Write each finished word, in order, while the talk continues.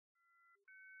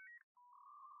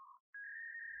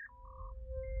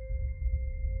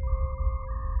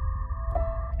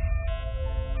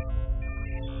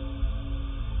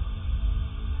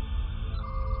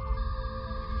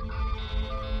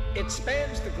It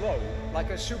spans the globe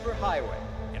like a superhighway.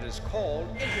 It is called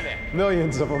Internet.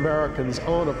 Millions of Americans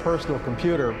own a personal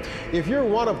computer. If you're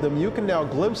one of them, you can now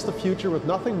glimpse the future with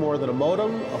nothing more than a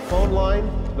modem, a phone line,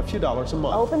 and a few dollars a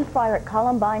month. Open fire at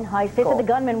Columbine High. They said the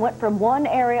gunman went from one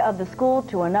area of the school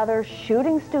to another,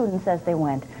 shooting students as they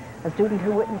went. A student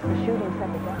who witnessed the shooting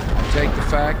said the gun. Take the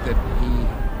fact that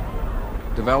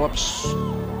he develops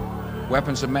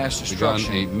weapons of mass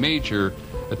destruction. Begun a major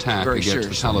attack against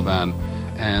the Taliban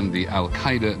and the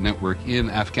Al-Qaeda network in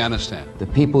Afghanistan. The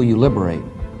people you liberate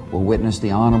will witness the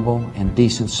honorable and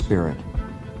decent spirit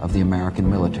of the American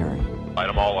military. Light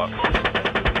them all up.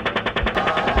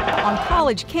 On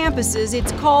college campuses,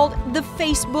 it's called the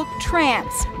Facebook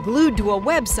trance, glued to a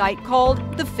website called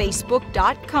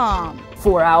thefacebook.com.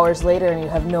 4 hours later and you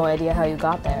have no idea how you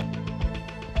got there.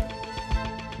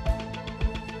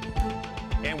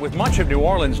 And with much of New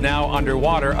Orleans now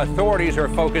underwater, authorities are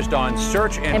focused on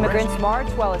search and Immigrants march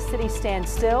while a city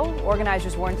stands still.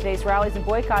 Organizers warn today's rallies and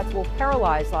boycotts will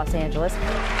paralyze Los Angeles.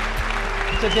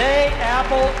 Today,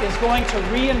 Apple is going to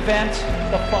reinvent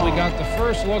the phone. We got the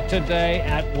first look today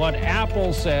at what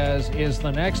Apple says is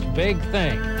the next big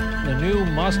thing, the new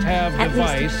must-have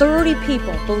device. At least 30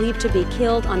 people believed to be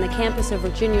killed on the campus of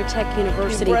Virginia Tech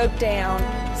University. She broke down,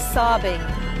 sobbing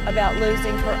about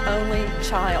losing her only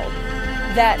child.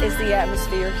 That is the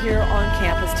atmosphere here on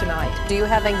campus tonight. Do you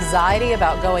have anxiety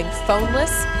about going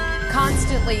phoneless?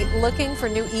 Constantly looking for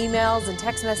new emails and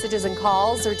text messages and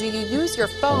calls? Or do you use your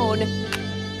phone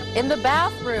in the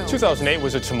bathroom? 2008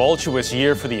 was a tumultuous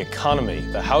year for the economy.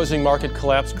 The housing market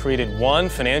collapse created one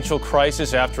financial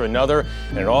crisis after another,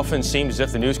 and it often seemed as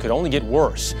if the news could only get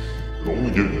worse.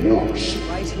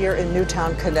 Right here in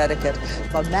Newtown, Connecticut,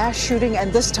 a mass shooting,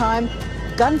 and this time,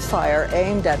 gunfire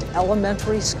aimed at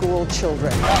elementary school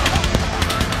children.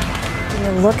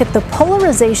 Look at the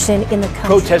polarization in the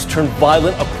country. Protests turned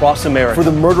violent across America for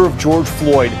the murder of George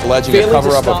Floyd. Alleging a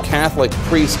cover-up of Catholic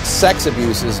priest sex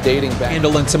abuses dating back.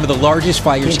 Handling some of the largest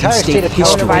fires in state history.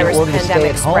 Coronavirus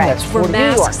pandemic spread. For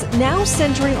masks now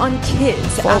centering on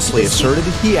kids. Falsely asserted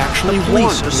he actually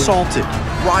was assaulted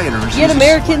rioters. Yet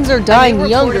Americans are dying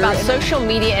younger. About social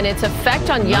media and its effect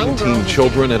on young girls. 19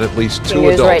 children and at least 2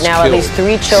 News adults right now, killed. at least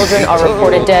 3 children are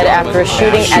reported dead after a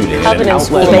shooting at Covenant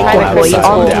School in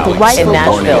Nashville.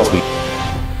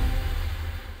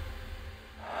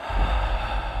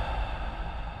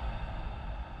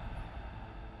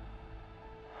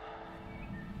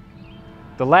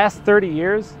 The last 30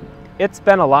 years, it's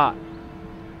been a lot.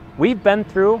 We've been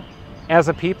through, as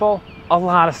a people, a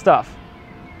lot of stuff.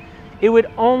 It would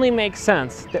only make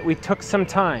sense that we took some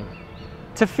time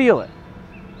to feel it,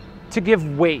 to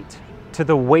give weight to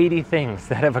the weighty things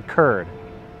that have occurred.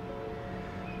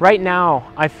 Right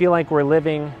now, I feel like we're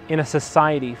living in a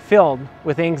society filled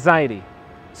with anxiety.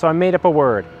 So I made up a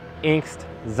word,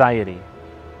 AngstXiety.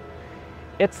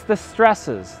 It's the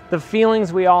stresses, the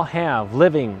feelings we all have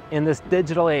living in this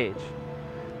digital age.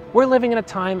 We're living in a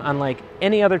time unlike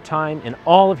any other time in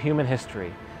all of human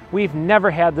history. We've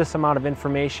never had this amount of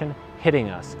information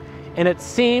hitting us, and it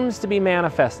seems to be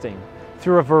manifesting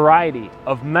through a variety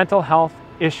of mental health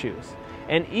issues.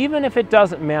 And even if it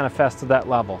doesn't manifest to that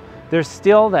level, there's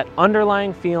still that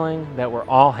underlying feeling that we're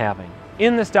all having.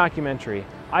 In this documentary,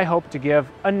 I hope to give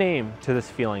a name to this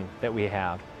feeling that we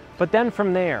have. But then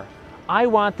from there, I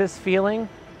want this feeling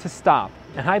to stop,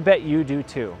 and I bet you do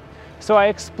too. So I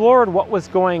explored what was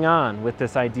going on with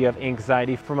this idea of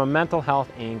anxiety from a mental health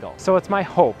angle. So it's my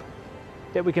hope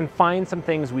that we can find some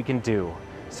things we can do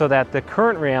so that the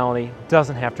current reality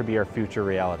doesn't have to be our future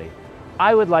reality.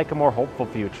 I would like a more hopeful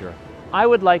future. I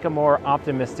would like a more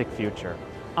optimistic future.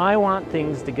 I want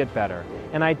things to get better,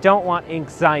 and I don't want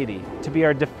anxiety to be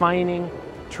our defining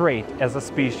trait as a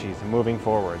species moving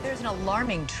forward. There's an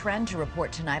alarming trend to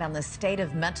report tonight on the state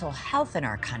of mental health in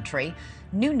our country.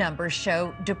 New numbers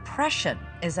show depression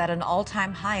is at an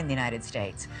all-time high in the United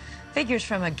States. Figures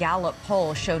from a Gallup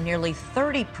poll show nearly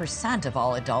 30% of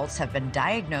all adults have been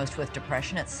diagnosed with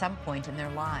depression at some point in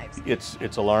their lives.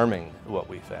 It's alarming what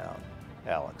we found,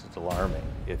 Alex. It's alarming.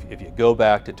 If you go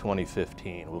back to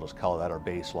 2015, we'll just call that our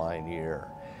baseline year,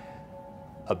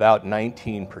 about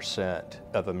 19%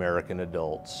 of American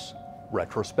adults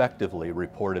retrospectively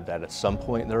reported that at some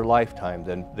point in their lifetime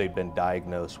then they'd been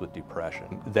diagnosed with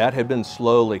depression. That had been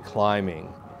slowly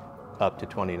climbing up to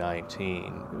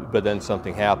 2019, but then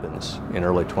something happens in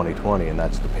early 2020, and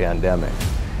that's the pandemic.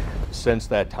 Since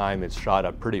that time, it's shot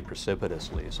up pretty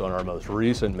precipitously. So in our most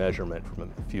recent measurement from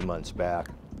a few months back,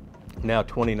 now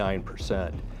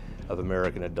 29% of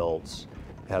American adults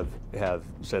have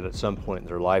said at some point in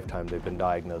their lifetime they've been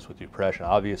diagnosed with depression.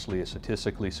 Obviously a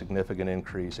statistically significant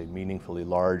increase, a meaningfully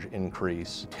large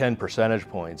increase. 10 percentage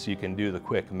points, you can do the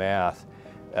quick math,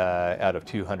 out of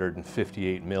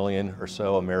 258 million or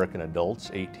so American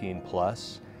adults, 18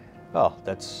 plus. Oh,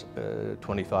 that's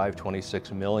 25,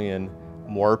 26 million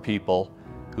more people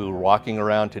who are walking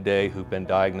around today who've been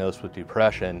diagnosed with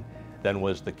depression than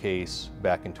was the case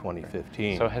back in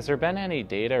 2015. So has there been any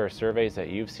data or surveys that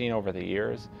you've seen over the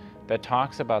years that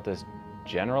talks about this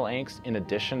general angst in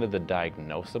addition to the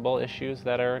diagnosable issues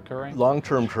that are occurring?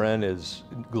 Long-term trend is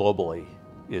globally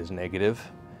is negative.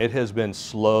 It has been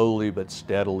slowly but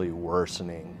steadily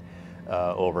worsening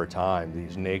over time.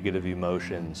 These negative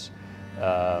emotions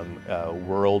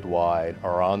worldwide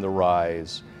are on the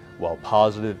rise, while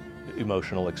positive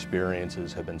emotional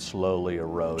experiences have been slowly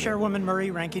eroding. Chairwoman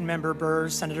Murray, Ranking Member Burr,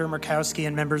 Senator Murkowski,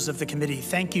 and members of the committee,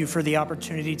 thank you for the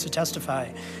opportunity to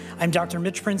testify. I'm Dr.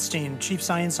 Mitch Prinstein, Chief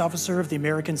Science Officer of the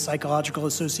American Psychological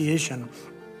Association.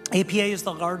 APA is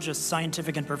the largest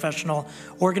scientific and professional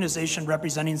organization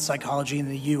representing psychology in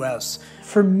the U.S.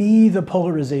 For me, the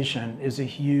polarization is a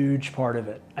huge part of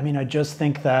it. I mean, I just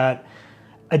think that,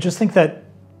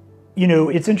 you know,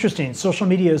 it's interesting. Social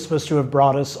media is supposed to have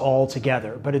brought us all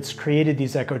together, but it's created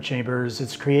these echo chambers.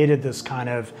 It's created this kind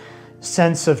of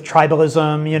sense of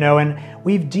tribalism, you know, and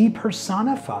we've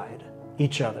depersonified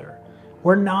each other.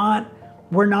 We're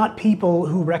not people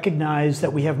who recognize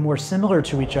that we have more similar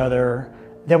to each other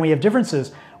than we have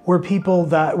differences. We're people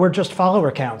that, we're just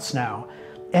follower counts now.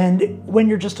 And when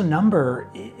you're just a number,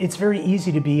 it's very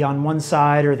easy to be on one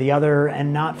side or the other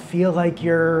and not feel like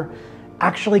you're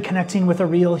actually connecting with a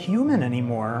real human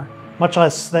anymore, much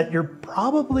less that you're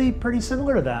probably pretty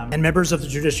similar to them. And members of the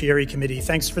Judiciary Committee,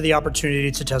 thanks for the opportunity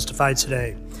to testify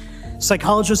today.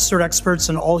 Psychologists are experts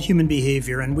in all human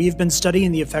behavior, and we've been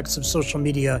studying the effects of social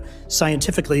media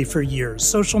scientifically for years.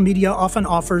 Social media often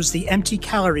offers the empty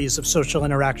calories of social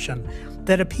interaction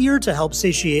that appear to help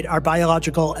satiate our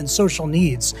biological and social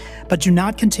needs, but do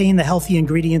not contain the healthy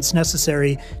ingredients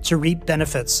necessary to reap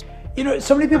benefits. You know,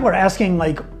 so many people are asking,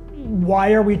 like,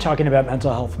 why are we talking about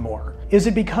mental health more? Is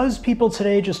it because people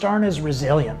today just aren't as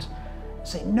resilient? I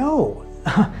say, no.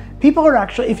 People are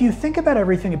actually, if you think about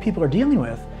everything that people are dealing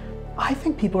with, I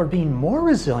think people are being more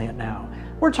resilient now.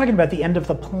 We're talking about the end of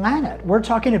the planet. We're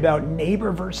talking about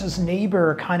neighbor versus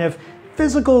neighbor kind of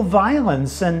physical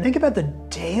violence. And think about the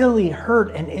daily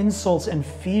hurt and insults and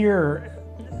fear,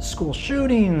 school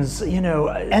shootings, you know,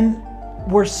 and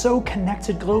we're so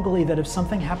connected globally that if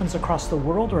something happens across the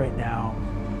world right now,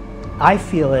 I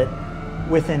feel it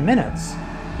within minutes.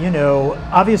 You know,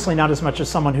 obviously not as much as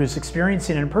someone who's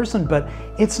experiencing it in person, but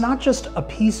it's not just a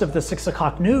piece of the 6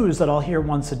 o'clock news that I'll hear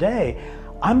once a day.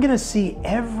 I'm gonna see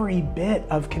every bit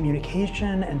of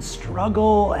communication and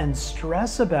struggle and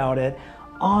stress about it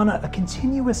on a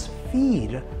continuous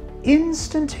feed,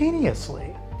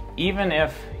 instantaneously. Even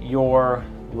if your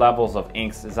levels of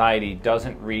anxiety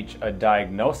doesn't reach a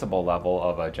diagnosable level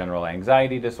of a general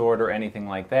anxiety disorder or anything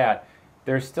like that,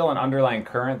 there's still an underlying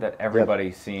current that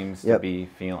everybody seems to be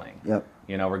feeling.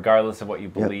 You know, regardless of what you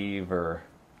believe or...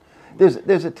 There's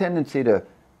a tendency to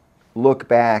look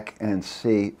back and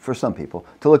see, for some people,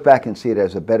 to look back and see it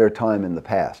as a better time in the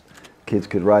past. Kids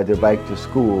could ride their bike to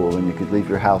school and you could leave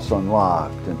your house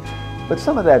unlocked. But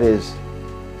some of that is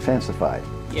fancified.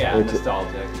 Yeah,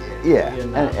 nostalgic. Yeah,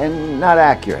 and not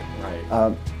accurate.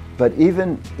 Right. But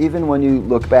even when you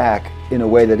look back in a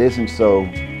way that isn't so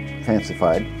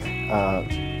fancified,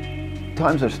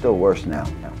 times are still worse now.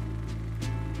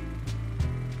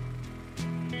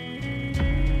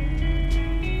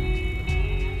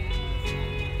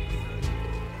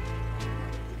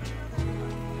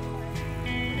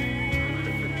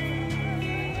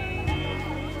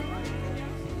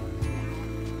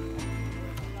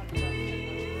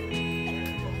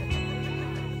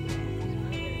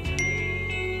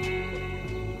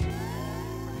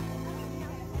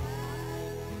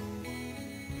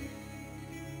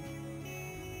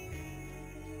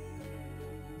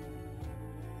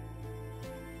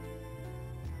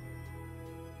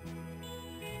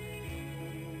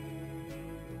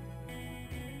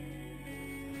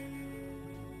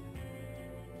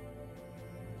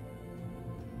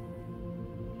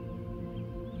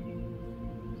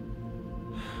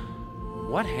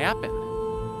 What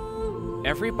happened?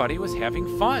 Everybody was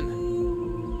having fun.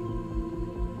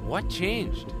 What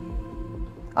changed?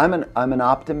 I'm an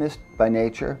optimist by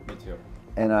nature. Me too.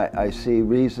 And I see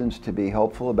reasons to be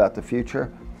hopeful about the future.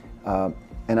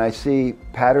 And I see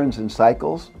patterns and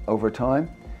cycles over time,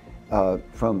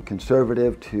 from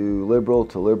conservative to liberal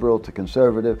to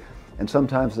conservative. And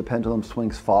sometimes the pendulum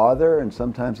swings farther, and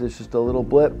sometimes it's just a little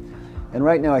blip. And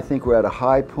right now I think we're at a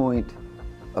high point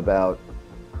about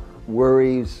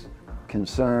worries,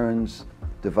 concerns,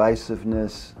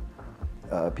 divisiveness,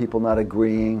 people not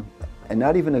agreeing, and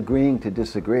not even agreeing to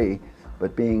disagree,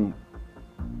 but being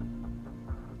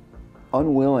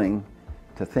unwilling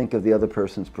to think of the other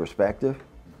person's perspective.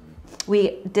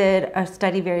 We did a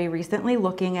study very recently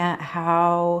looking at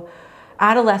how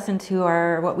adolescents who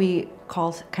are what we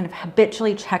call kind of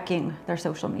habitually checking their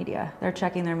social media. They're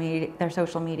checking their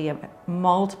social media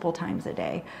multiple times a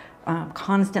day,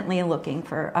 constantly looking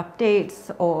for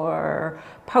updates or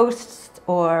posts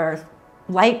or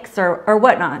likes or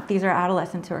whatnot. These are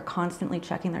adolescents who are constantly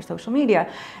checking their social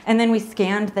media. And then we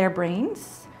scanned their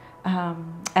brains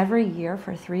every year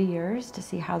for 3 years to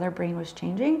see how their brain was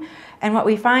changing. And what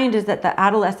we find is that the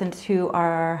adolescents who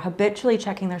are habitually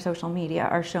checking their social media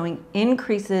are showing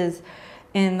increases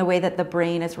in the way that the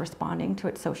brain is responding to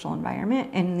its social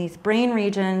environment. In these brain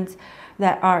regions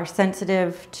that are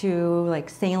sensitive to like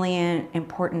salient,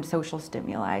 important social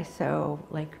stimuli. So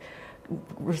like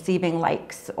receiving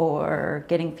likes or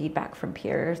getting feedback from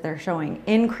peers. They're showing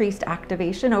increased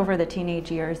activation over the teenage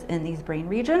years in these brain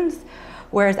regions,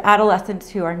 whereas adolescents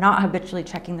who are not habitually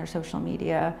checking their social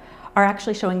media are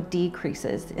actually showing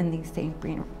decreases in these same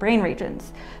brain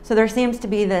regions. So there seems to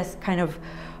be this kind of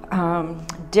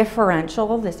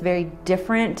differential, this very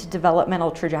different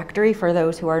developmental trajectory for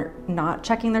those who are not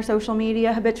checking their social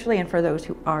media habitually and for those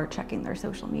who are checking their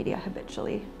social media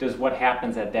habitually. Does what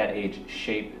happens at that age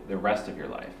shape the rest of your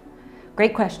life?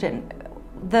 Great question.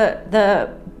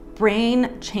 The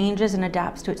brain changes and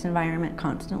adapts to its environment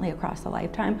constantly across a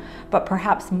lifetime, but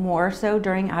perhaps more so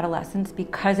during adolescence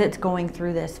because it's going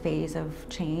through this phase of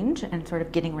change and sort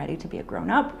of getting ready to be a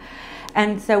grown-up.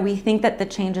 And so we think that the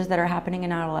changes that are happening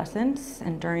in adolescence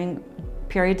and during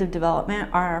periods of development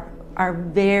are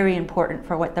very important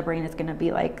for what the brain is going to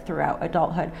be like throughout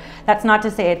adulthood. That's not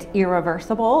to say it's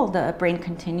irreversible. The brain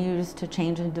continues to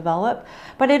change and develop,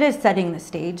 but it is setting the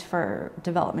stage for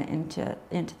development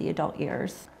into the adult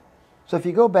years. So if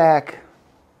you go back,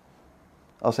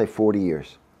 I'll say 40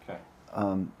 years, okay.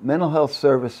 Mental health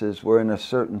services were in a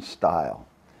certain style.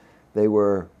 They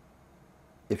were,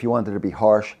 if you wanted to be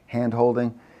harsh,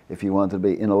 hand-holding. If you wanted to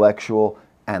be intellectual,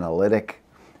 analytic.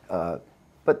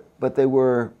 But they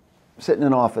were sit in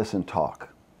an office and talk.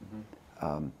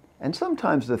 Mm-hmm. And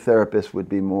sometimes the therapist would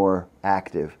be more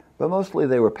active, but mostly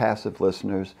they were passive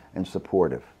listeners and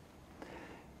supportive.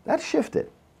 That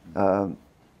shifted.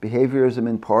 Behaviorism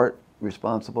in part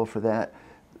responsible for that.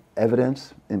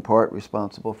 Evidence in part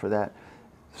responsible for that.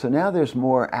 So now there's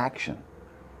more action.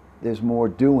 There's more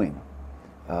doing.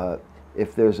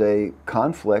 If there's a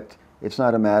conflict, it's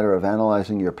not a matter of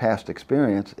analyzing your past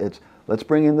experience. It's let's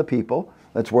bring in the people,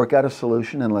 let's work out a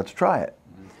solution, and let's try it.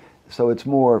 Mm-hmm. So it's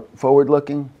more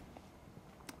forward-looking,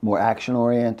 more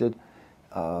action-oriented,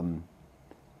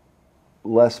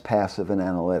 less passive and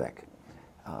analytic.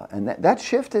 And that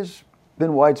shift has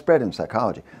been widespread in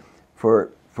psychology.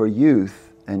 For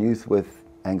youth, and youth with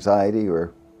anxiety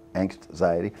or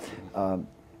AngstXiety,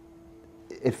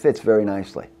 it fits very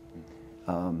nicely.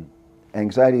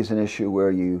 Anxiety is an issue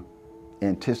where you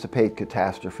anticipate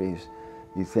catastrophes.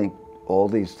 You think all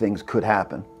these things could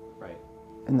happen. Right.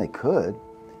 And they could.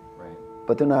 Right.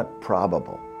 But they're not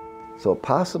probable. So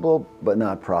possible, but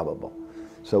not probable.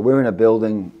 So we're in a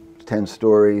building, 10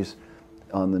 stories.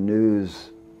 On the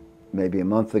news, maybe a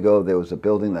month ago, there was a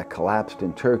building that collapsed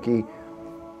in Turkey.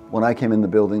 When I came in the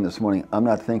building this morning, I'm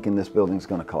not thinking this building's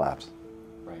going to collapse.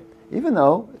 Right. Even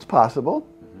though it's possible,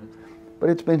 but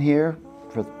it's been here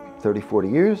for 30, 40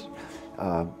 years.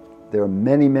 There are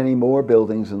many, many more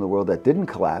buildings in the world that didn't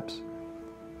collapse.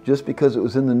 Just because it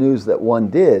was in the news that one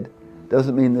did,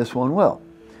 doesn't mean this one will.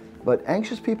 But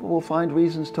anxious people will find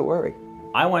reasons to worry.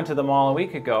 I went to the mall a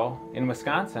week ago in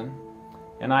Wisconsin,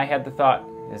 and I had the thought,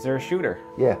 is there a shooter?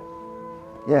 Yeah.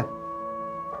 Yeah.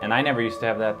 And I never used to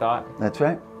have that thought. That's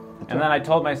right. And then I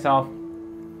told myself,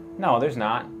 no, there's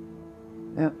not.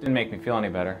 Yeah. Didn't make me feel any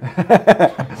better.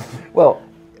 Well,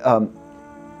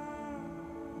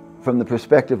 from the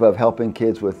perspective of helping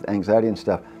kids with anxiety and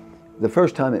stuff, the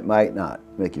first time it might not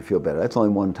make you feel better. That's only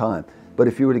one time. But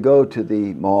if you were to go to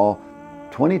the mall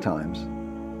 20 times,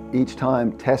 each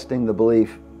time testing the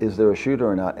belief, is there a shooter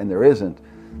or not, and there isn't,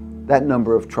 that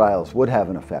number of trials would have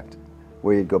an effect,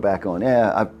 where you'd go back on,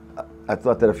 yeah, I've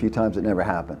thought that a few times, it never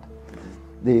happened.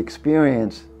 The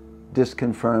experience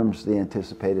disconfirms the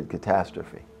anticipated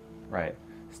catastrophe. Right.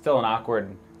 Still an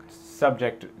awkward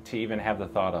subject to even have the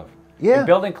thought of. Yeah. A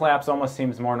building collapse almost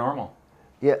seems more normal.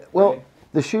 Yeah, well, right?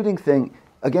 The shooting thing,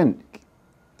 again,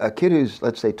 a kid who's,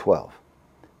 let's say, 12,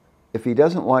 if he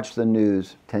doesn't watch the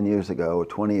news 10 years ago or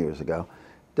 20 years ago,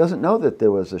 doesn't know that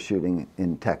there was a shooting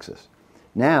in Texas.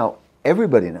 Now,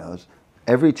 everybody knows,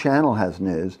 every channel has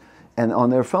news, and on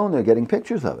their phone they're getting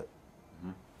pictures of it.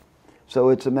 So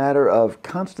it's a matter of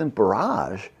constant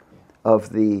barrage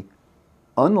of the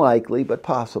unlikely but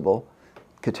possible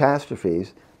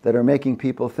catastrophes that are making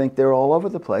people think they're all over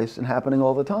the place and happening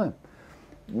all the time,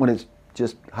 when it's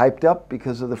just hyped up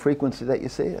because of the frequency that you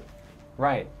see it.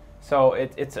 Right. So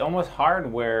it's almost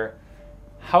hard where,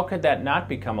 how could that not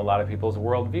become a lot of people's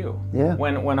worldview? Yeah.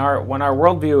 When our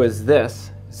worldview is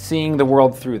this, seeing the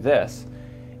world through this,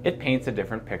 it paints a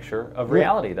different picture of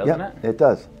reality, doesn't it? It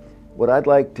does. What I'd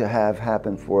like to have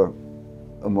happen for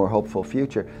a more hopeful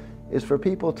future is for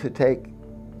people to take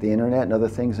the internet and other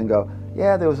things and go,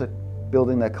 yeah, there was a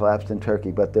building that collapsed in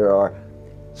Turkey, but there are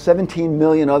 17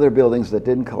 million other buildings that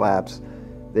didn't collapse.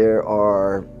 There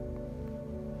are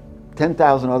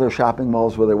 10,000 other shopping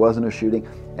malls where there wasn't a shooting,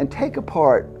 and take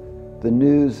apart the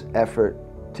news effort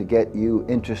to get you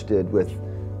interested with,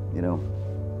 you know,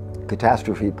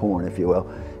 catastrophe porn, if you will,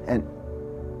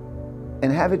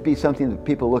 and have it be something that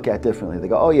people look at differently. They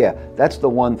go, oh yeah, that's the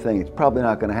one thing. It's probably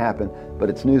not going to happen, but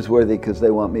it's newsworthy because they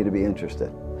want me to be interested.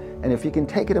 And if you can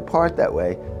take it apart that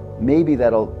way, maybe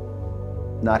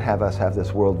that'll not have us have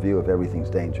this worldview of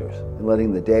everything's dangerous, and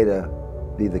letting the data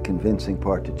be the convincing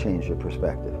part to change your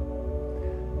perspective.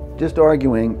 Just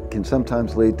arguing can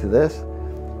sometimes lead to this,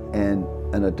 and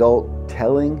an adult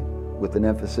telling with an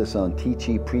emphasis on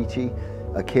teachy, preachy,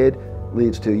 a kid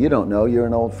leads to, you don't know, you're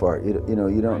an old fart, you know,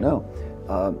 you don't know.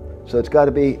 So it's got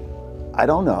to be, I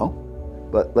don't know,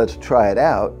 but let's try it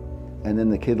out, and then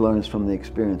the kid learns from the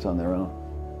experience on their own.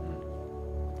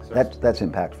 That's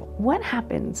impactful. What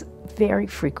happens very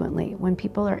frequently when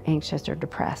people are anxious or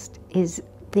depressed is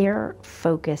their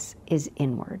focus is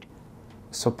inward.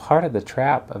 So part of the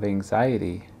trap of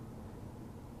anxiety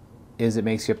is it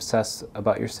makes you obsess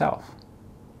about yourself,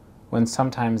 when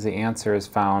sometimes the answer is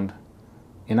found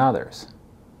in others.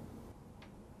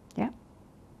 Yeah.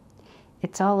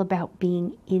 It's all about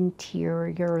being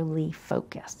interiorly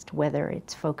focused, whether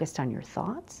it's focused on your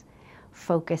thoughts,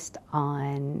 focused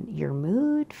on your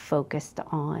mood, focused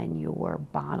on your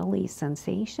bodily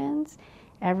sensations.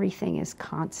 Everything is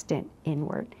constant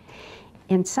inward.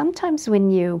 And sometimes when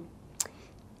you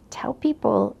tell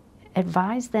people,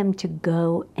 advise them to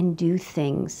go and do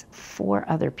things for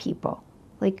other people,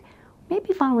 like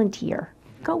maybe volunteer,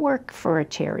 go work for a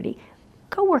charity,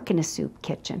 go work in a soup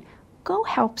kitchen, go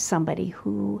help somebody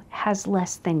who has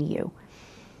less than you.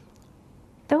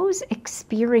 Those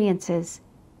experiences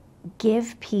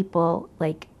give people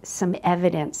like some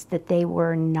evidence that they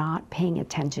were not paying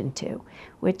attention to,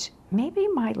 which maybe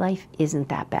my life isn't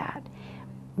that bad.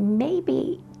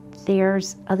 Maybe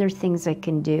there's other things I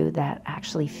can do that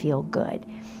actually feel good.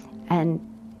 And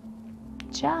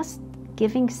just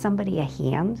giving somebody a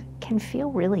hand can feel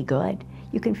really good.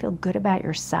 You can feel good about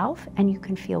yourself, and you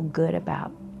can feel good about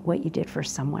what you did for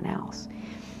someone else.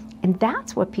 And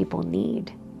that's what people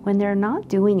need. When they're not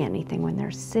doing anything, when they're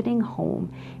sitting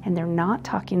home and they're not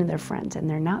talking to their friends and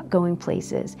they're not going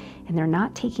places and they're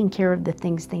not taking care of the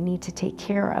things they need to take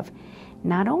care of,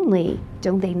 not only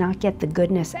don't they not get the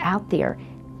goodness out there,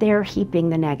 they're heaping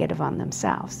the negative on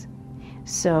themselves.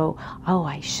 So, oh,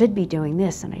 I should be doing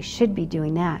this and I should be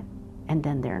doing that, and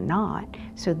then they're not.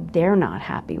 So they're not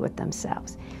happy with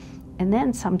themselves. And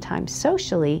then sometimes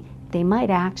socially, they might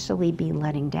actually be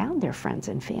letting down their friends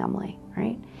and family,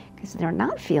 right? Because they're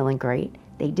not feeling great.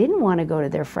 They didn't want to go to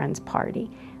their friend's party,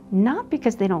 not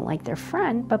because they don't like their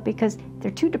friend, but because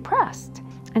they're too depressed.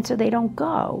 And so they don't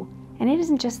go. And it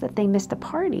isn't just that they missed a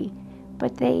party,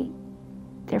 but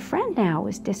their friend now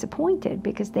is disappointed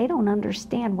because they don't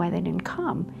understand why they didn't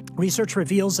come. Research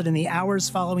reveals that in the hours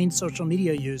following social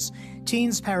media use,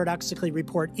 teens paradoxically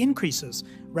report increases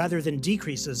rather than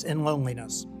decreases in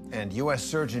loneliness. And U.S.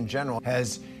 Surgeon General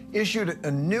has issued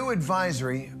a new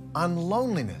advisory on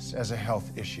loneliness as a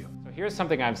health issue. So here's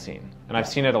something I've seen, and I've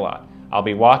seen it a lot. I'll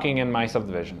be walking in my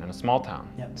subdivision in a small town.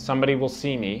 Somebody will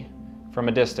see me from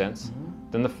a distance,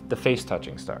 then the face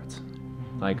touching starts.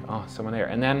 Like, oh, someone there.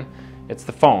 And then it's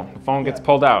the phone. The phone gets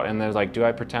pulled out, and there's like, do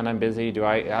I pretend I'm busy? Do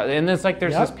I? And it's like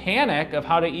there's this panic of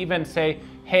how to even say,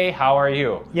 hey, how are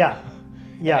you? Yeah.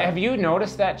 Have you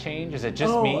noticed that change? Is it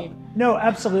just me? No,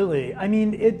 absolutely. I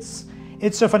mean, it's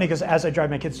so funny because as I drive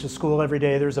my kids to school every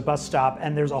day, there's a bus stop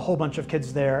and there's a whole bunch of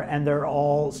kids there and they're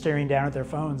all staring down at their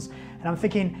phones. And I'm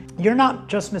thinking, you're not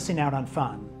just missing out on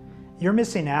fun. You're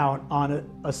missing out on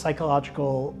a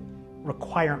psychological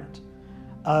requirement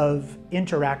of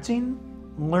interacting,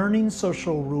 learning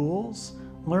social rules,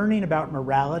 learning about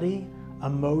morality,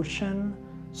 emotion,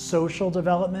 social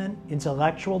development,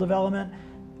 intellectual development.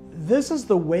 This is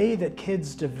the way that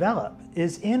kids develop,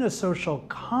 is in a social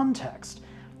context.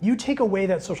 You take away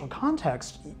that social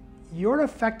context, you're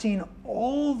affecting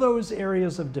all those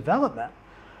areas of development.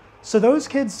 So those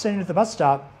kids sitting at the bus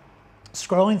stop,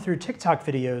 scrolling through TikTok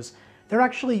videos, they're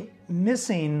actually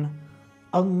missing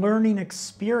a learning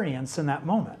experience in that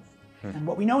moment. And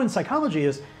what we know in psychology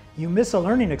is you miss a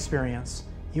learning experience,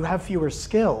 you have fewer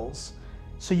skills,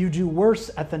 so you do worse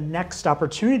at the next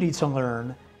opportunity to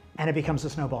learn, and it becomes a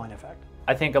snowballing effect.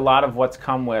 I think a lot of what's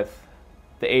come with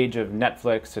the age of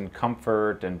Netflix and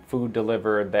comfort and food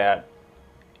delivered, that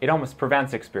it almost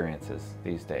prevents experiences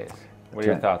these days. What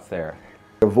are your thoughts there?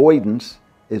 Avoidance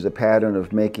is a pattern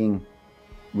of making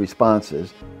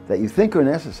responses that you think are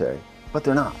necessary, but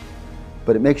they're not.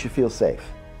 But it makes you feel safe.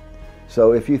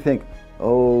 So if you think,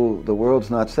 oh, the world's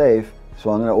not safe, so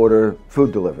I'm going to order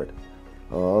food delivered.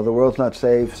 Oh, the world's not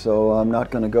safe, so I'm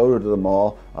not going to go to the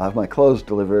mall. I'll have my clothes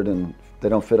delivered, and if they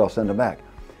don't fit, I'll send them back.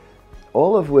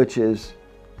 All of which is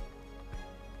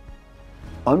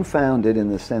unfounded in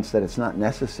the sense that it's not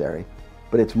necessary,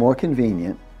 but it's more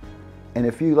convenient. And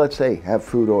if you, let's say, have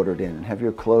food ordered in and have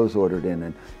your clothes ordered in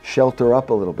and shelter up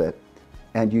a little bit,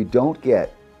 and you don't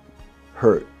get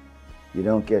hurt, you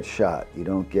don't get shot, you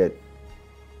don't get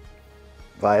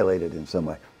violated in some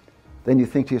way, then you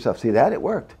think to yourself, see that? It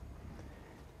worked.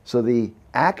 So the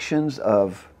actions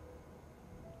of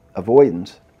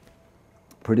avoidance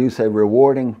produce a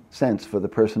rewarding sense for the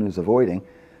person who's avoiding,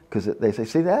 because they say,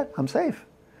 see that? I'm safe.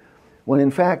 When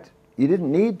in fact, you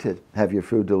didn't need to have your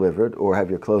food delivered or have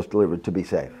your clothes delivered to be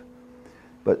safe.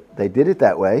 But they did it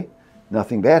that way,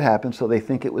 nothing bad happened, so they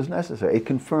think it was necessary. It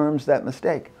confirms that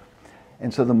mistake.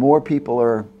 And so the more people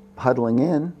are huddling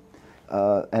in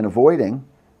and avoiding,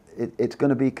 it's going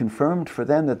to be confirmed for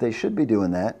them that they should be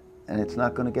doing that, and it's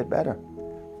not going to get better.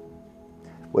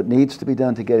 What needs to be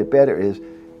done to get it better is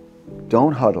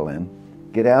don't huddle in,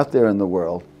 get out there in the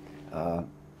world,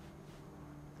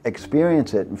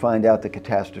 experience it, and find out that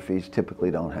catastrophes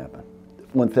typically don't happen.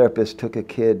 One therapist took a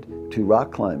kid to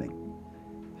rock climbing.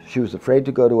 She was afraid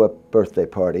to go to a birthday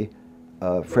party,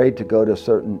 afraid to go to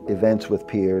certain events with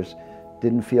peers,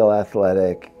 didn't feel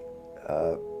athletic,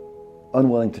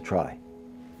 unwilling to try.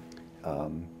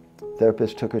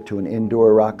 Therapist took her to an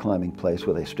indoor rock climbing place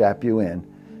where they strap you in.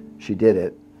 She did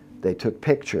it. They took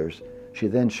pictures. She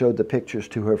then showed the pictures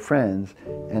to her friends,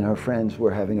 and her friends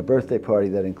were having a birthday party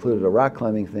that included a rock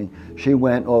climbing thing. She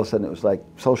went, all of a sudden it was like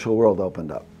social world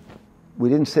opened up. We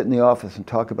didn't sit in the office and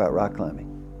talk about rock climbing.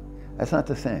 That's not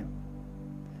the same.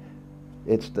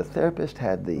 It's the therapist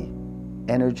had the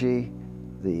energy,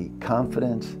 the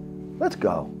confidence. Let's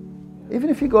go. Even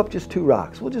if you go up just 2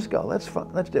 rocks, we'll just go. Let's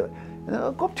do it. And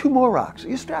I'll go up 2 more rocks.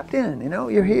 You're strapped in, you know,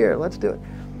 you're here, let's do it.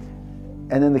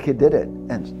 And then the kid did it,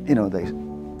 and you know, they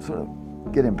sort of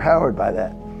get empowered by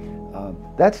that.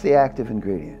 That's the active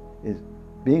ingredient, is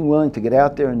being willing to get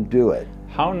out there and do it.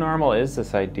 How normal is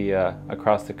this idea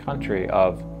across the country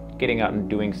of getting out and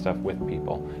doing stuff with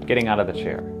people, getting out of the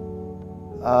chair?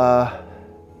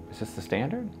 Is this the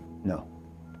standard? No.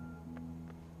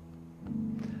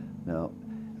 No.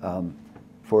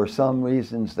 For some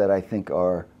reasons that I think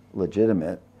are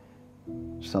legitimate,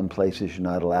 some places you're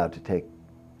not allowed to take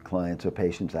clients or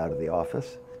patients out of the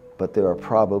office, but there are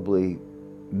probably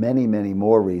many, many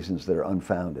more reasons that are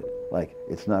unfounded. Like,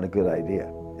 it's not a good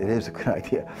idea. It is a good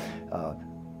idea.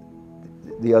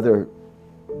 The other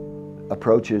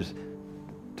approaches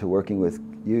to working with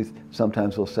youth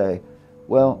sometimes will say,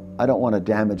 well, I don't want to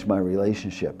damage my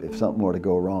relationship if something were to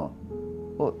go wrong.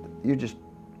 Well, you're just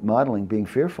modeling being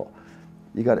fearful.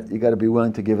 You got to be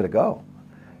willing to give it a go.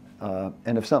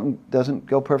 And if something doesn't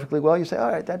go perfectly well, you say, all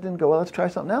right, that didn't go well, let's try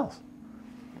something else.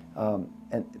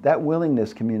 And that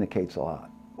willingness communicates a lot.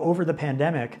 Over the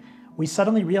pandemic, we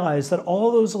suddenly realized that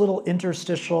all those little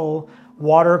interstitial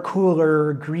water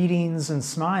cooler greetings and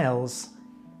smiles,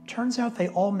 turns out they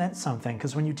all meant something,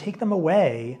 because when you take them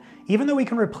away, even though we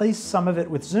can replace some of it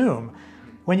with Zoom,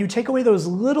 when you take away those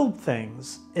little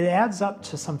things, it adds up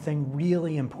to something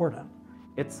really important.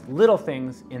 It's little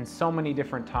things in so many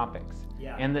different topics.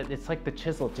 Yeah. And it's like the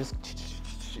chisel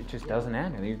it just doesn't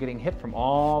end. And you're getting hit from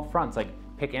all fronts. Like,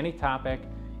 pick any topic,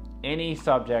 any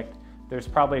subject, there's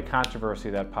probably a controversy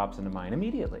that pops into mind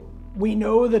immediately. We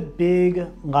know that big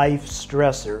life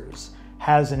stressors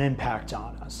has an impact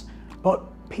on us, but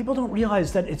people don't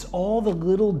realize that it's all the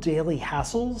little daily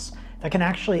hassles that can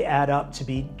actually add up to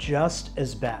be just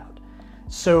as bad.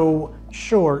 So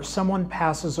sure, someone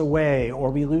passes away, or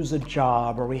we lose a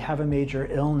job, or we have a major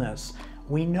illness.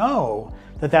 We know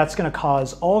that's going to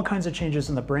cause all kinds of changes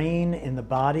in the brain, in the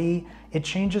body. It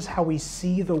changes how we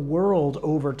see the world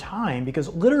over time, because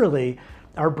literally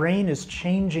our brain is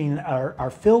changing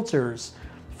our filters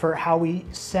for how we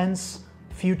sense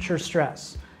future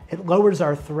stress. It lowers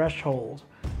our threshold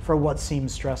for what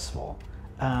seems stressful.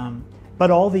 But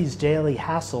all these daily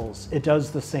hassles, it does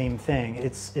the same thing.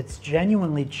 It's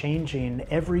genuinely changing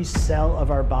every cell of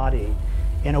our body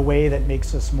in a way that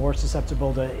makes us more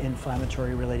susceptible to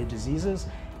inflammatory related diseases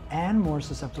and more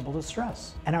susceptible to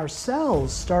stress. And our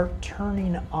cells start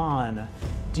turning on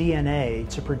DNA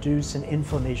to produce an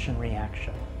inflammation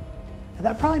reaction. And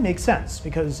that probably makes sense,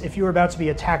 because if you were about to be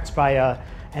attacked by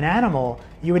an animal,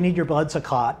 you would need your blood to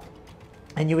clot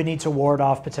and you would need to ward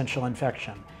off potential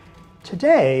infection.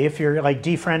 Today, if you're like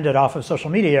defriended off of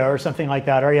social media or something like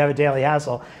that, or you have a daily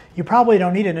hassle, you probably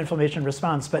don't need an inflammation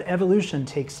response, but evolution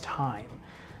takes time.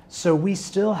 So we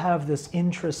still have this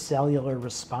intracellular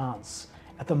response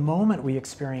at the moment we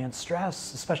experience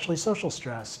stress, especially social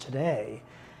stress today.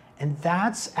 And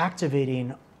that's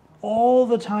activating all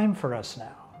the time for us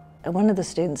now. One of the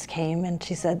students came and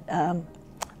she said,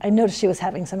 I noticed she was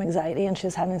having some anxiety and she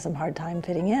was having some hard time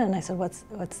fitting in. And I said, what's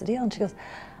the deal? And she goes,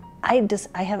 I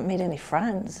haven't made any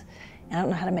friends. And I don't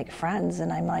know how to make friends.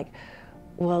 And I'm like,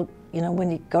 well, you know,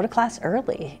 when you go to class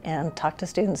early and talk to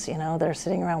students, you know, they're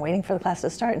sitting around waiting for the class to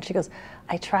start. And she goes,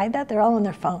 I tried that, they're all on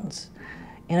their phones.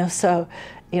 You know, so,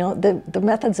 you know, the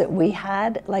methods that we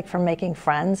had, like for making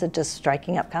friends and just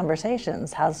striking up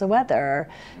conversations, how's the weather?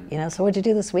 You know, so what'd you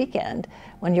do this weekend?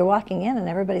 When you're walking in and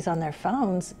everybody's on their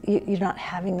phones, you're not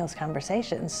having those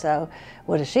conversations. So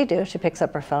what does she do? She picks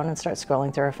up her phone and starts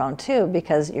scrolling through her phone too,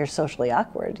 because you're socially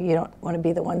awkward. You don't want to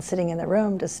be the one sitting in the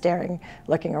room just staring,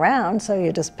 looking around, so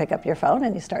you just pick up your phone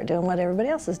and you start doing what everybody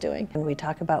else is doing. When we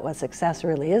talk about what success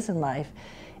really is in life,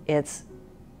 it's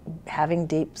having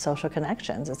deep social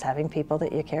connections. It's having people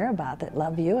that you care about, that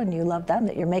love you and you love them,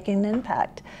 that you're making an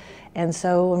impact. And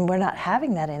so when we're not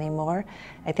having that anymore,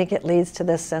 I think it leads to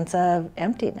this sense of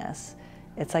emptiness.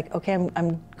 It's like, okay,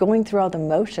 I'm going through all the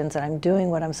motions and I'm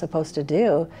doing what I'm supposed to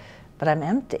do, but I'm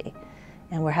empty.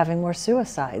 And we're having more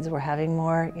suicides, we're having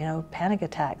more, you know, panic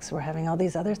attacks, we're having all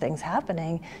these other things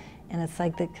happening. And it's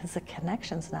like because the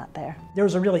connection's not there. There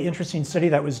was a really interesting study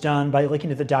that was done by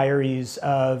looking at the diaries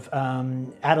of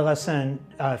adolescent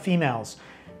females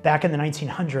back in the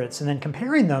 1900s and then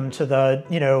comparing them to the,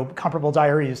 you know, comparable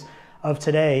diaries of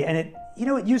today. And it, you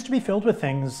know, it used to be filled with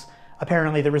things,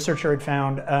 apparently the researcher had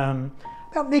found,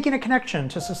 about making a connection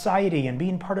to society and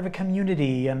being part of a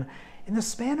community. And in the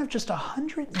span of just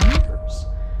 100 years,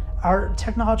 our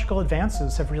technological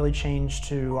advances have really changed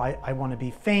to, I want to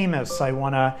be famous, I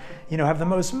want to, you know, have the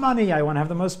most money, I want to have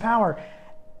the most power.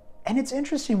 And it's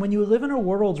interesting, when you live in a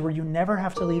world where you never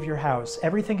have to leave your house,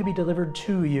 everything can be delivered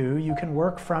to you, you can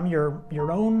work from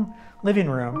your own living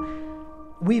room,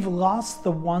 we've lost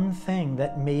the one thing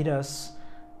that made us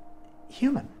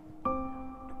human.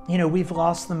 You know, we've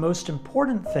lost the most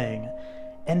important thing.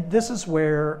 And this is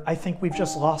where I think we've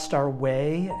just lost our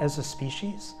way as a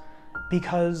species.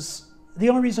 Because the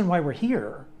only reason why we're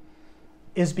here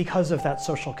is because of that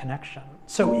social connection.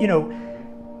 So, you know,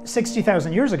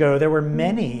 60,000 years ago, there were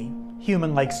many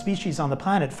human-like species on the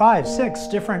planet, 5, 6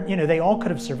 different, you know, they all could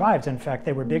have survived. In fact,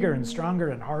 they were bigger and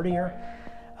stronger and hardier.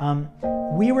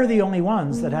 We were the only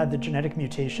ones that had the genetic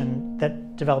mutation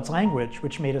that developed language,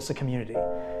 which made us a community.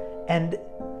 And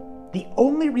the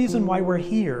only reason why we're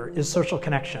here is social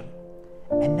connection.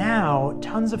 And now,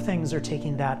 tons of things are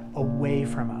taking that away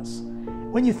from us.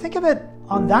 When you think of it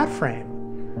on that frame,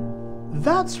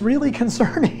 that's really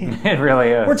concerning. It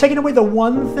really is. We're taking away the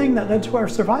one thing that led to our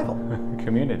survival.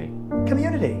 Community.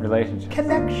 Community. Relationships.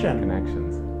 Connection.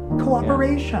 Connections.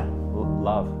 Cooperation. Yeah.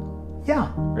 Love.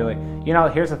 Yeah. Really. You know,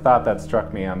 here's a thought that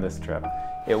struck me on this trip.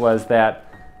 It was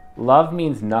that love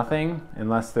means nothing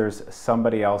unless there's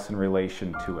somebody else in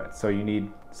relation to it. So you need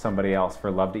somebody else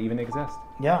for love to even exist.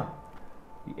 Yeah.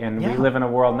 And we live in a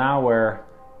world now where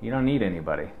you don't need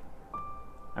anybody.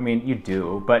 I mean, you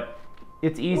do, but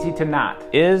it's easy to not.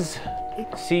 Is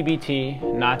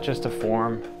CBT not just a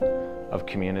form of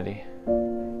community?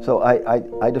 So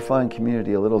I define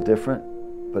community a little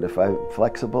different, but if I'm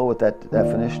flexible with that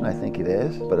definition, I think it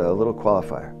is, but a little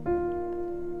qualifier.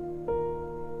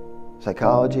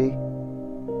 Psychology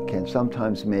can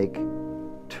sometimes make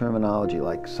terminology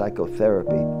like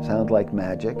psychotherapy sound like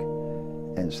magic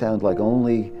and sound like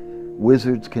only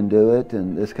wizards can do it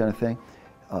and this kind of thing.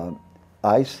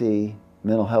 I see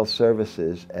mental health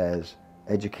services as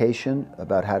education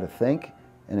about how to think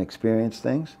and experience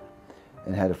things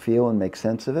and how to feel and make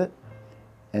sense of it.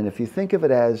 And if you think of it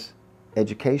as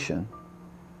education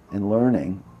and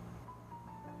learning,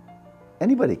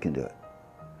 Anybody can do it.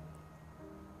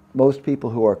 Most people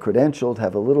who are credentialed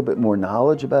have a little bit more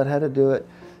knowledge about how to do it,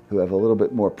 who have a little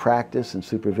bit more practice and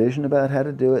supervision about how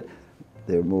to do it.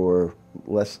 They're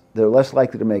less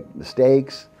likely to make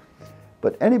mistakes,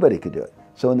 but anybody could do it.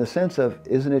 So in the sense of,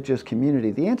 isn't it just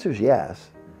community? The answer is yes.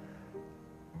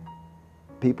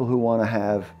 People who want to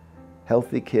have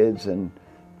healthy kids and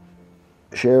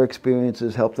share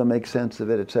experiences, help them make sense of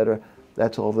it, etc.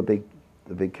 That's all the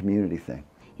big community thing.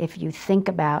 If you think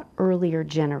about earlier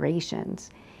generations,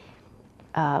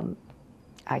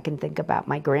 I can think about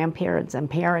my grandparents and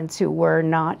parents who were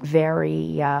not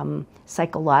very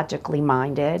psychologically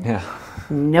minded. Yeah.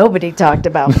 Nobody talked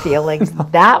about feelings.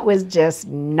 That was just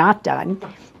not done.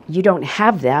 You don't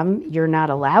have them, you're not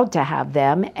allowed to have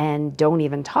them, and don't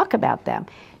even talk about them.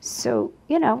 So,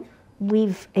 you know,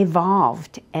 we've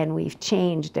evolved and we've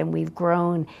changed and we've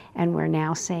grown, and we're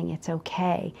now saying it's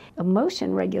okay.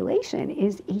 Emotion regulation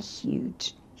is a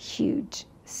huge, huge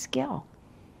skill.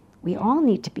 We all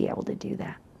need to be able to do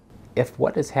that. If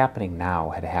what is happening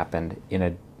now had happened in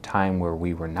a time where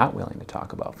we were not willing to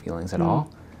talk about feelings at all,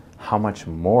 how much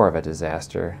more of a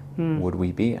disaster would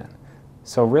we be in?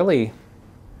 So really,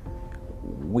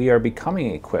 we are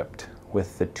becoming equipped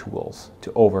with the tools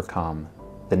to overcome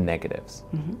the negatives.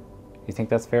 You think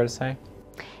that's fair to say?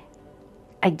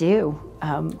 I do.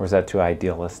 Or is that too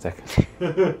idealistic?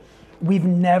 We've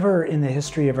never in the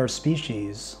history of our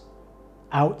species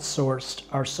outsourced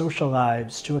our social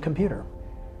lives to a computer.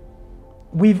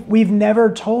 We've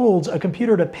never told a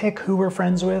computer to pick who we're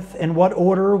friends with, in what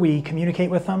order we communicate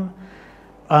with them,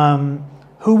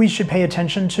 who we should pay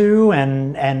attention to,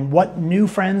 and what new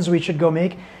friends we should go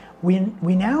make. We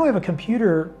now have a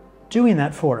computer doing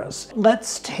that for us.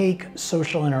 Let's take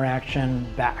social interaction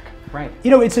back. Right.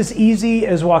 You know, it's as easy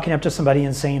as walking up to somebody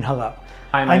and saying hello.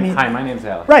 Hi, my name's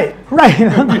Alex. Right. Like,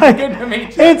 Good to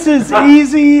meet you. it's as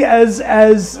easy as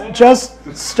just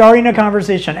starting a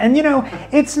conversation. And you know,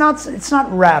 it's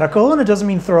not radical, and it doesn't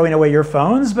mean throwing away your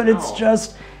phones, but it's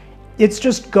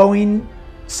just going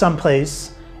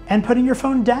someplace and putting your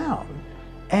phone down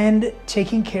and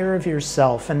taking care of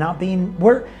yourself and not being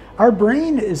our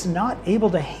brain is not able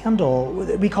to handle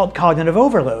what we call cognitive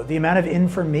overload, the amount of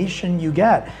information you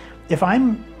get. If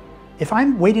I'm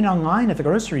waiting online at the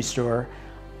grocery store,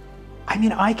 I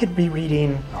mean, I could be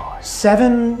reading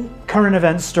 7 current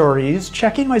event stories,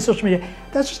 checking my social media.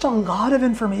 That's just a lot of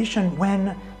information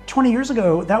when 20 years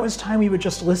ago, that was time we would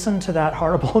just listen to that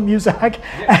horrible music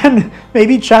and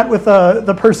maybe chat with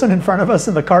the person in front of us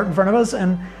in the cart in front of us,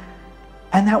 and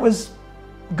that was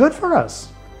good for us.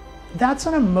 That's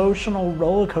an emotional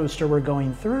roller coaster we're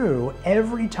going through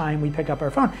every time we pick up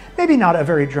our phone. Maybe not a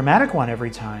very dramatic one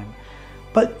every time,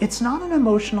 but it's not an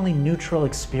emotionally neutral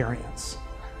experience.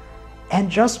 And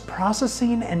just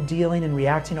processing and dealing and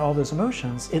reacting to all those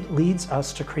emotions, it leads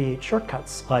us to create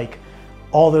shortcuts like,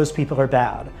 all those people are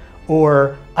bad,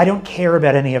 or I don't care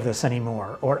about any of this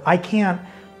anymore, or I can't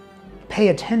pay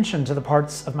attention to the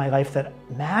parts of my life that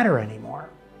matter anymore.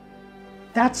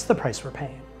 That's the price we're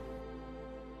paying.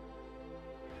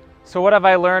 So what have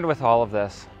I learned with all of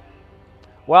this?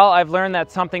 Well, I've learned that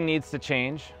something needs to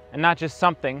change, and not just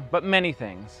something, but many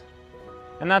things.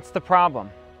 And that's the problem.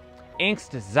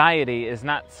 AngstXiety is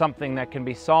not something that can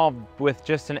be solved with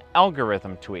just an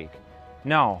algorithm tweak.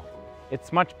 No,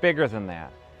 it's much bigger than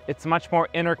that. It's much more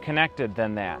interconnected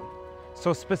than that.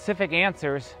 So specific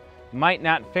answers might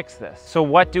not fix this. So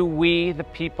what do we, the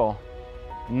people,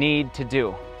 need to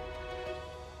do?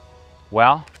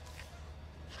 Well,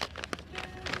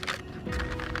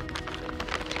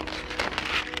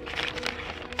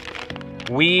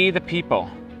 we, the people,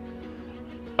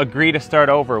 agree to start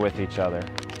over with each other.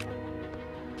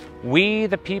 We,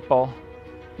 the people,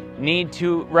 need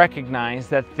to recognize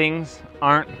that things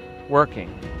aren't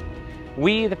working.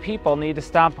 We, the people, need to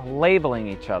stop labeling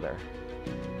each other.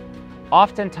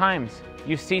 Oftentimes,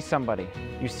 you see somebody,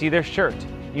 you see their shirt,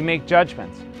 you make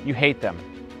judgments, you hate them.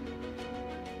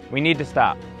 We need to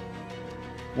stop.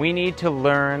 We need to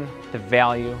learn the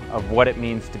value of what it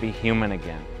means to be human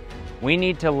again. We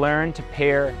need to learn to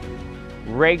pair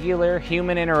regular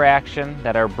human interaction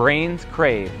that our brains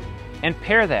crave and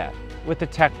pair that with the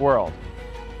tech world.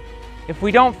 If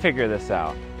we don't figure this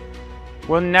out,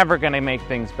 we're never going to make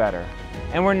things better.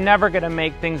 And we're never going to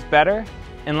make things better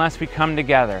unless we come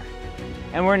together.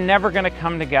 And we're never going to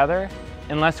come together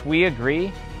unless we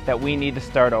agree that we need to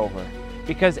start over.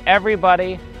 Because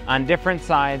everybody on different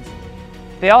sides,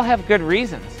 they all have good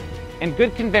reasons and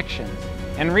good convictions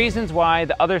and reasons why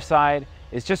the other side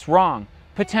is just wrong,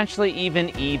 potentially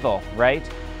even evil, right?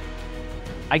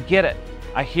 I get it.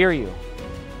 I hear you.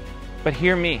 But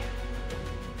hear me.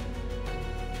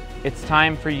 It's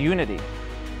time for unity.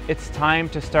 It's time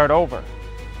to start over.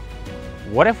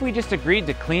 What if we just agreed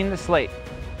to clean the slate?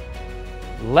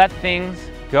 Let things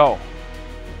go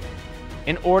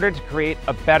in order to create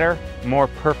a better, more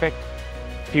perfect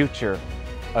future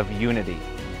of unity.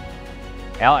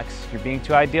 Alex, you're being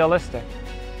too idealistic.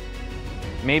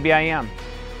 Maybe I am,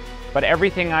 but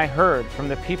everything I heard from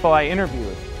the people I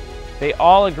interviewed, they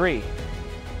all agree.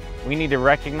 We need to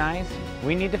recognize,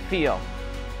 we need to feel,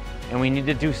 and we need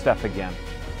to do stuff again.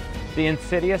 The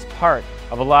insidious part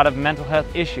of a lot of mental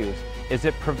health issues is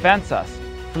it prevents us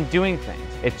from doing things.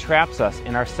 It traps us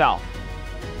in ourselves.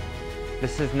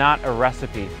 This is not a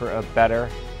recipe for a better,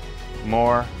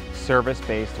 more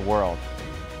service-based world.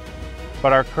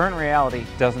 But our current reality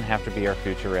doesn't have to be our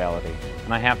future reality,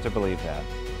 and I have to believe that.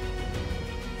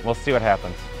 We'll see what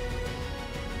happens.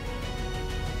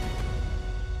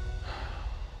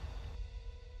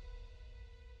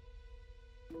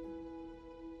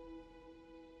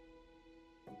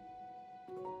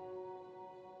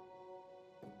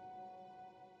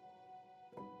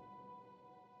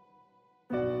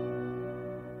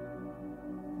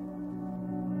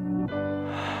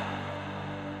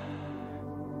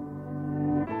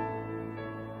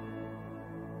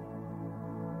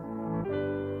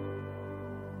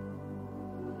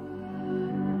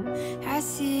 I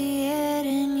see it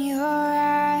in your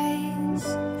eyes,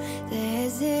 the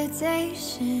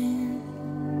hesitation.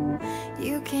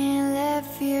 You can't let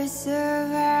fear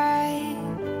survive.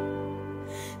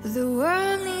 The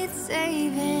world needs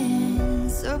saving,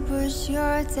 so push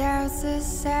your doubts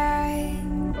aside.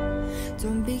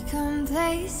 Don't be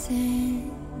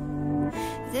complacent.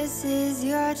 This is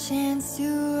your chance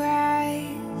to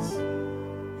rise.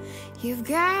 You've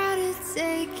got to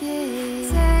take it.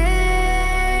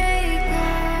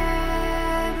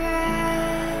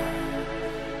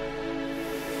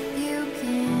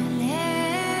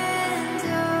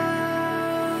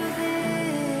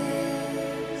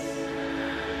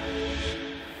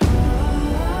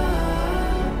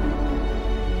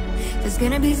 There's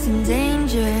gonna be some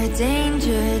danger,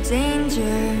 danger,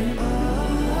 danger.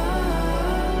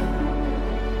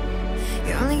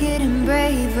 You're only getting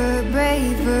braver,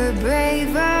 braver,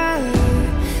 braver.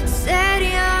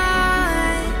 Steady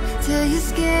on till you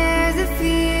scare the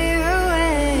fear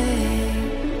away.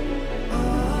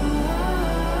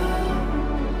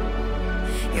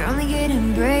 You're only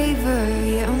getting braver,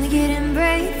 you're only getting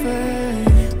braver.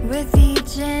 With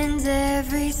each and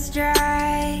every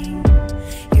stride,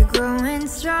 growing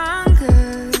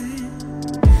stronger.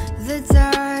 The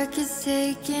dark is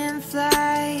taking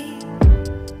flight,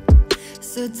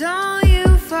 so don't you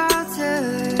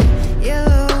falter.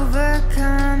 You'll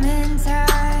overcome in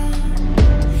time.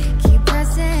 Keep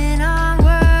pressing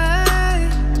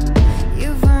onward.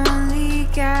 You've only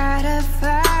gotta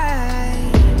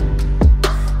fight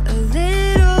a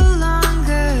little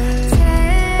longer.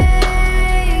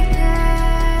 Take a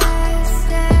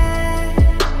step.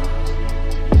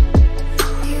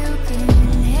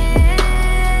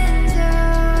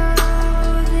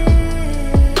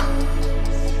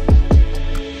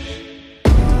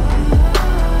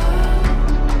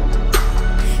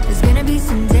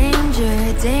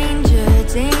 Danger,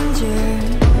 danger.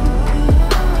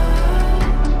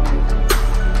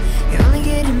 You're only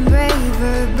getting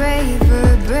braver,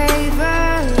 braver,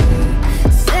 braver.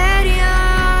 Steady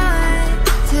on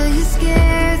till you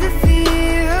scare the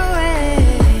fear away.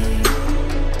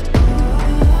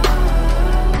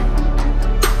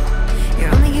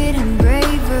 You're only getting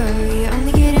braver, you're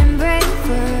only getting braver.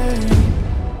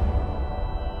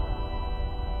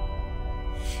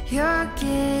 You're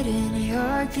getting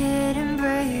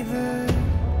braver.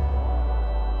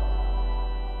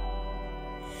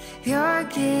 You're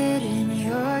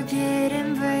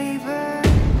getting braver.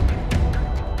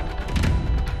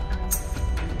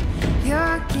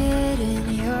 You're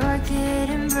getting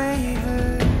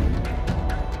braver.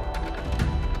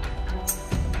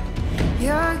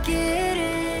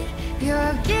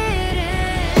 You're getting.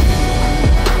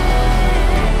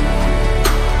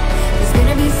 There's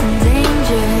gonna be some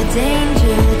danger,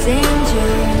 danger,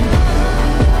 danger.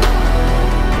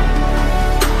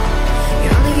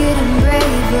 You're only getting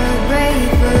braver,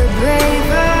 braver,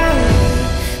 braver.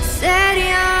 Steady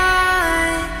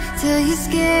on till you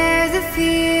scare the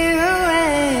fear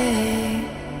away.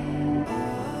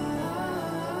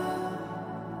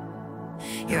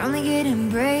 You're only getting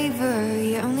braver,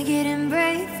 you're only getting